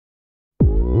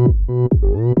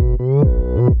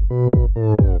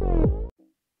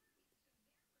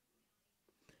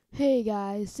Hey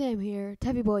guys, Sam here,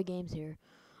 Taffyboygames here.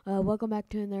 Welcome back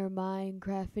to another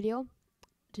Minecraft video.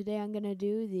 Today I'm gonna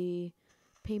do the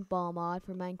Paintball mod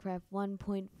for Minecraft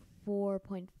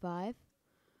 1.4.5.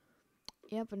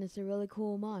 Yep, and it's a really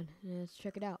cool mod. Let's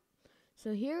check it out.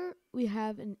 So here we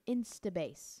have an Insta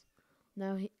base.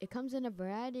 Now it comes in a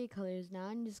variety of colors. Now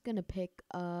I'm just gonna pick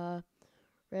red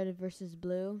versus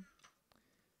blue,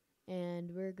 and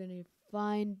we're gonna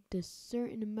find a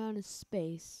certain amount of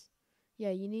space.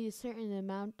 Yeah, you need a certain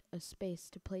amount of space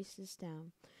to place this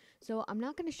down. So I'm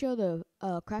not going to show the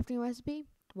crafting recipe.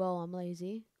 Well, I'm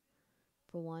lazy,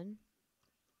 for one.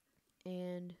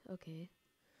 And, okay.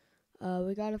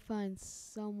 We got to find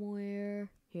somewhere.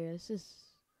 Here, this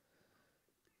is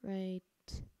right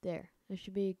there. That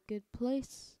should be a good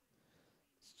place.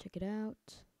 Let's check it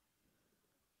out.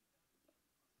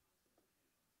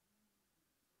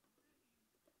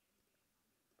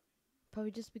 Probably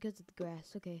just because of the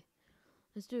grass. Okay.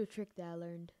 Let's do a trick that I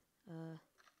learned. No,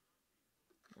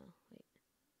 wait.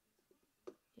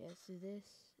 Yeah, let's do this,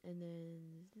 and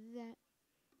then that.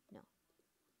 No.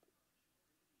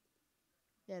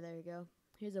 Yeah, there we go.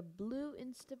 Here's a blue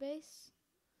instabase.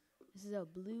 This is a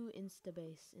blue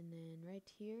instabase, and then right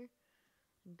here,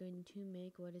 I'm going to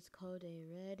make what is called a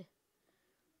red.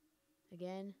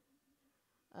 Again,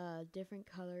 different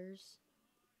colors.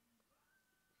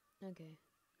 Okay,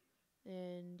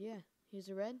 and yeah, here's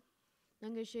a red.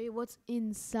 I'm going to show you what's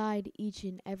inside each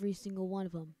and every single one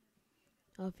of them.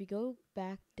 If you go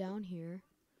back down here,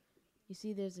 you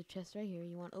see there's a chest right here.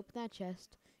 You want to open that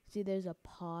chest. You see there's a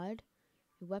pod,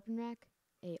 a weapon rack,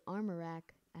 a armor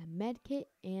rack, a med kit,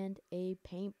 and a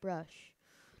paintbrush.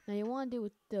 Now you want to do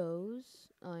with those,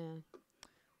 what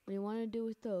you want to do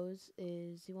with those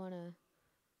is you want to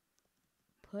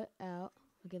put out,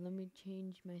 okay, let me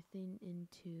change my thing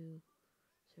into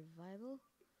survival.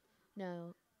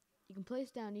 Now, you can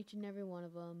place down each and every one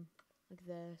of them like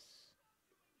this.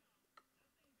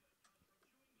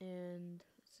 And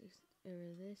let's just get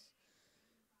rid of this.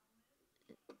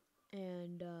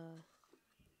 And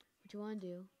what you want to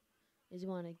do is you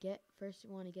want to get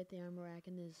the armor rack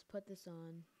and just put this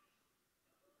on.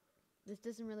 This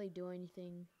doesn't really do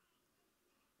anything.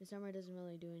 This armor doesn't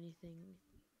really do anything.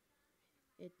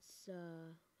 It's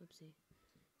whoopsie.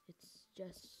 It's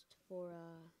just for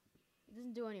it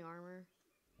doesn't do any armor.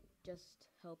 Just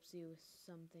helps you with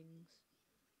some things,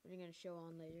 which I'm gonna show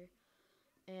on later.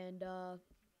 And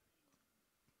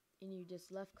you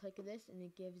just left click this and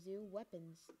it gives you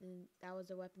weapons. And that was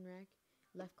a weapon rack.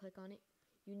 Left click on it.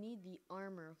 You need the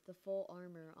armor, the full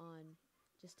armor on,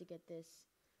 just to get this.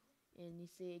 And you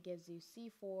see it gives you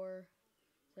C4.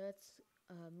 So let's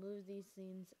move these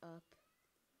things up.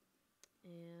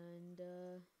 And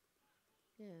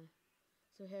yeah.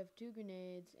 So we have 2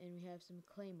 grenades and we have some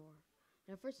claymore.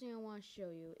 Now first thing I want to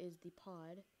show you is the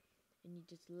pod. And you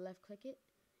just left click it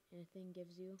and the thing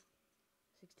gives you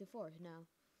 64. Now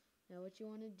what you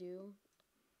want to do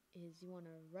is you want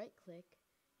to right click,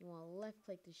 you want to left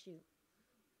click to shoot.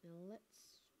 Now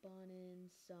let's spawn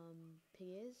in some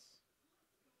piggers,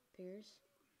 and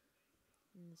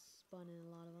spawn in a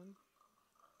lot of them.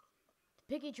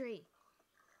 Piggy tree!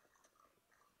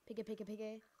 Piggy, piggy,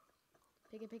 piggy.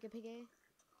 Piggy, piggy, piggy.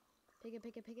 Piggy,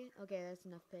 piggy, piggy. Okay, that's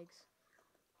enough pigs.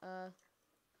 Oh,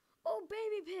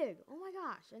 baby pig! Oh my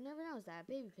gosh, I never noticed that.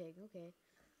 Baby pig, okay.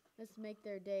 Let's make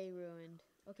their day ruined.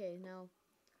 Okay, now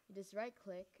you just right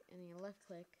click and then you left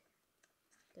click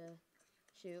to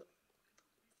shoot.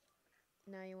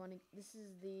 Now you want to, this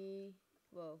is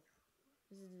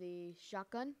the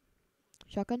shotgun.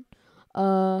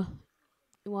 You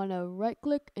want to right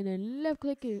click and then left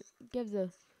click. It gives a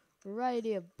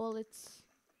variety of bullets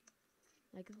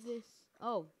like this.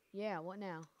 Oh, yeah, what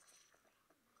now?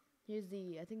 Here's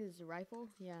the, I think this is a rifle.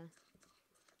 Yeah.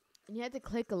 And you have to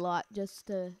click a lot just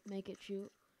to make it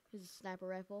shoot. Here's a sniper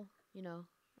rifle. You know,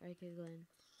 right click in.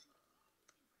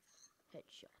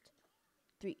 Headshot.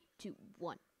 3, 2,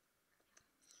 1.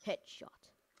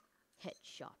 Headshot.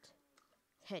 Headshot.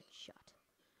 Headshot.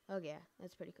 Okay, yeah,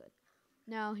 that's pretty good.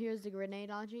 Now, here's the grenade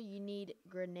launcher. You need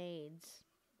grenades.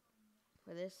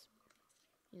 For this,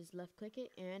 you just left click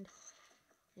it and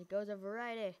it goes a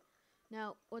variety.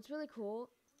 Now, what's really cool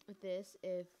with this,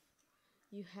 if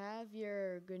you have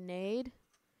your grenade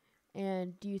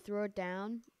and you throw it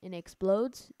down and it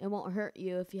explodes, it won't hurt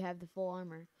you if you have the full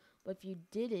armor. But if you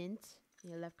didn't,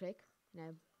 you left click,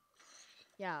 and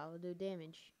yeah, it'll do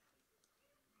damage.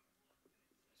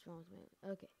 What's wrong with me?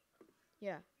 Okay.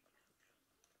 Yeah.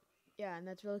 Yeah, and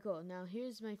that's really cool. Now,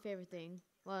 here's my favorite thing.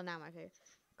 Well, not my favorite.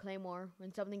 Claymore.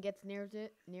 When something gets near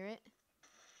it,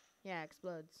 yeah, it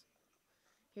explodes.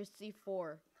 Here's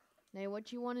C4. Now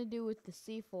what you want to do with the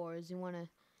C4 is you want to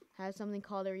have something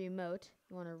called a remote.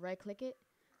 You want to right click it,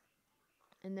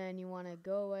 and then you want to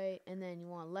go away, and then you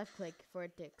want to left click for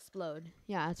it to explode.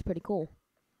 Yeah, that's pretty cool.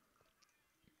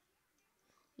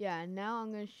 Yeah, and now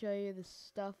I'm going to show you the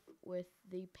stuff with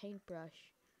the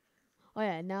paintbrush. Oh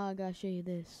yeah, now I gotta show you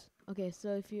this. Okay,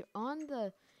 so if you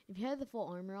have the full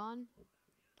armor on,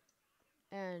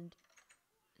 and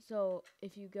so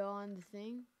if you go on the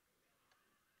thing,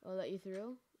 it'll let you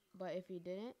through. But if you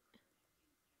didn't,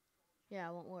 yeah,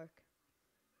 it won't work.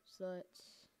 So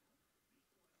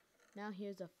now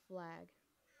here's a flag.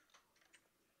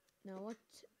 Now what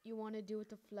you want to do with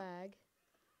the flag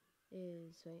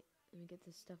is, wait, let me get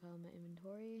this stuff out of my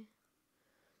inventory.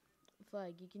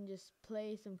 Flag, you can just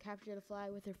play some capture the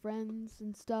flag with your friends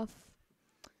and stuff.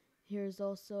 Here's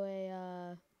also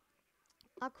a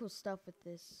lot of cool stuff with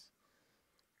this.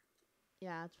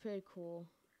 Yeah, it's pretty cool.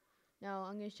 Now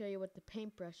I'm gonna show you what the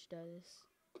paintbrush does.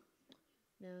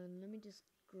 Now let me just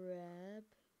grab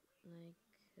like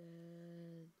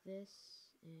this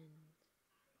and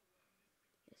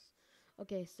this.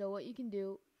 Okay, so what you can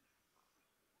do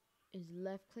is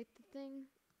left click the thing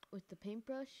with the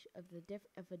paintbrush of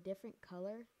a different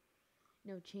color.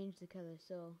 No, change the color.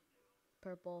 So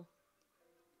purple,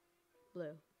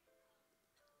 blue.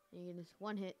 And you can just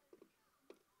one hit,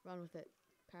 run with it.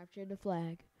 Capture the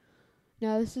flag.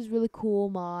 Now this is really cool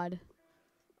mod.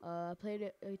 I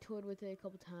toured with it a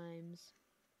couple times.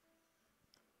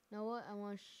 Now what I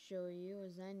want to show you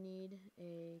is I need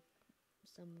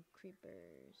some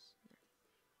creepers.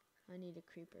 I need a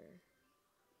creeper.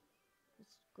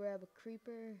 Let's grab a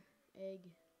creeper, egg,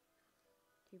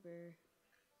 creeper.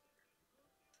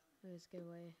 Let's get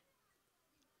away.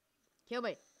 Kill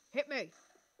me! Hit me!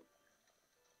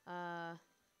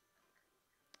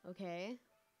 Okay.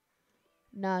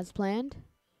 Not as planned.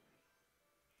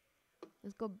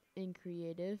 Let's go in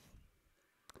creative.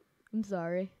 I'm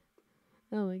sorry.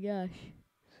 Oh my gosh.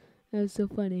 That was so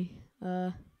funny.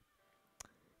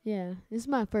 Yeah. This is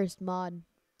my first mod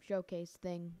showcase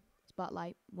thing.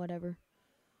 Spotlight, whatever.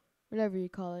 Whatever you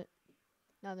call it.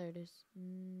 Now there it is.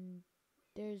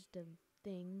 There's the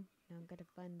thing. Now I'm gotta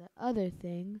find the other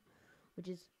thing. Which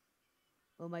is,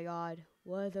 oh my god.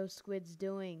 What are those squids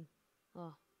doing?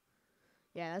 Oh.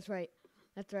 Yeah, that's right.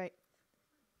 That's right.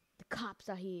 The cops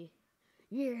are here.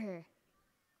 Yeah.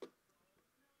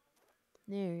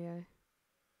 There we are.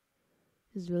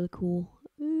 This is really cool.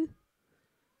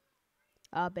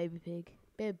 Ah, baby pig.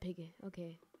 Baby pig.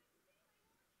 Okay.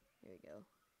 There we go.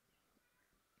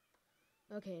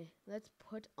 Okay, let's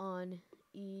put on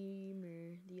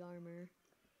the armor.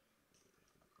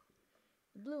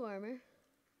 The blue armor.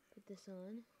 Put this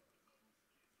on.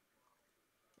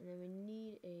 And then we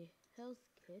need a health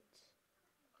kit.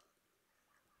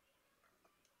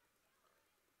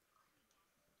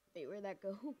 Wait, where'd that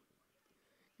go?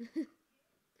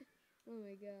 Oh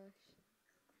my gosh.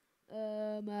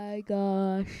 Oh my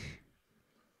gosh.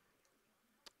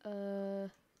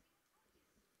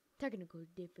 Technical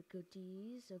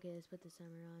difficulties. Okay, let's put this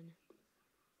armor on.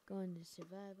 Go into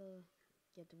survival.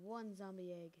 Get one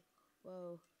zombie egg.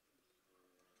 Whoa.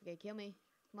 Okay, kill me.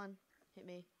 Come on. Hit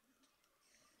me.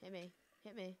 Hit me.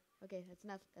 Hit me. Okay, that's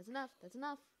enough. That's enough. That's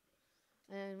enough.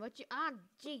 And what you... Ah,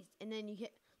 jeez. And then you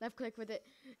hit left click with it.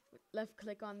 Left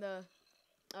click on the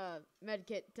med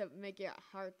kit to make your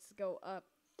hearts go up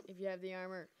if you have the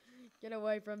armor. Get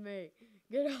away from me.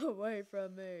 Get away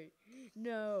from me.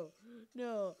 No.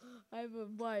 No. I have a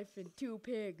wife and 2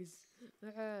 pigs.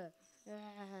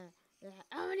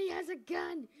 Oh, and he has a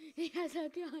gun. He has a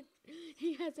gun.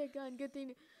 He has a gun. Good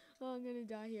thing. Oh, I'm gonna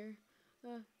die here.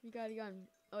 You got a gun.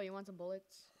 Oh, you want some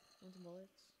bullets? Want some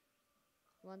bullets?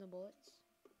 You want some bullets?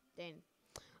 Dang.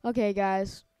 Okay,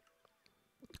 guys.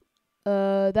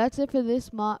 That's it for this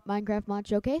Minecraft mod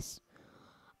showcase.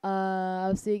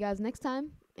 I'll see you guys next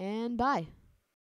time, and bye.